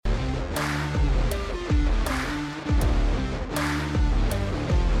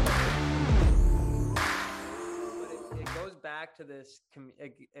to this.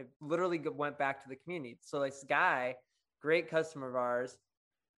 It literally went back to the community. So this guy, great customer of ours,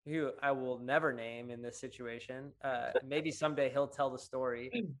 who I will never name in this situation. Maybe someday he'll tell the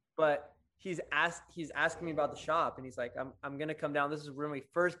story, but he's asking me about the shop, and he's like, I'm gonna come down. This is when we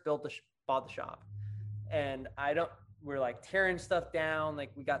first bought the shop, and we're like tearing stuff down,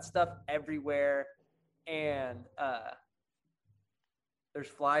 like we got stuff everywhere, and there's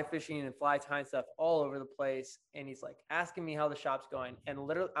fly fishing and fly tying stuff all over the place. And he's like asking me how the shop's going, and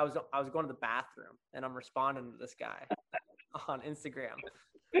literally I was going to the bathroom, and I'm responding to this guy on Instagram,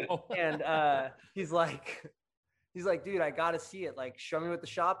 and he's like, dude, I gotta see it. Like, show me what the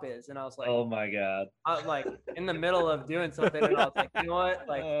shop is. And I was like, oh my God. I'm like in the middle of doing something, and I was like, you know what?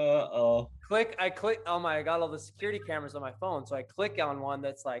 Like, I click. Oh my, I got all the security cameras on my phone, so I click on one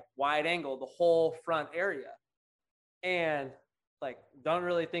that's like wide angle, the whole front area, and like don't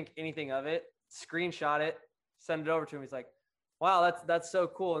really think anything of it. Screenshot it, send it over to him. He's like, wow, that's so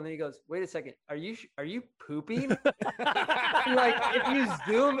cool. And then he goes, wait a second, are you pooping? Like, if you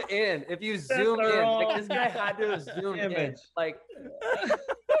zoom in, like this guy had to zoom in. Like,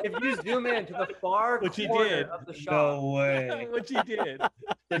 if you zoom in to the far corner of the shop. No way. Which he did.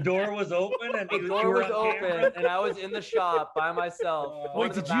 The door was open, and the door was open, and I was in the shop by myself.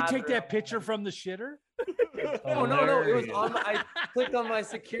 Wait, did you take that picture from the shitter? Oh no! It was on. I clicked on my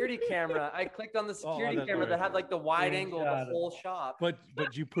security camera. I clicked on the security camera that had like the wide angle of the whole shop. But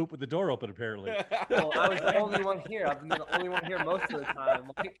you poop with the door open, apparently. Well, I was the only one here. I've been the only one here most of the time.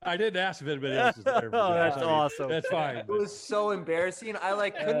 Like, I didn't ask if anybody else was there. Oh, that's awesome. That's fine. It was so embarrassing. I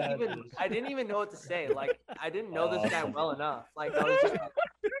like I didn't even know what to say. Like, I didn't know this guy well enough. Like, I was just like,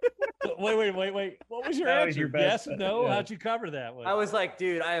 Wait. What was your answer? Yes, no? How'd you cover that one? I was like,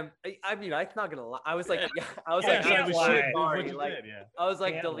 dude, I'm not gonna lie. I was like, I was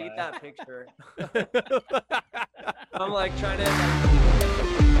delete that picture. I'm like trying to.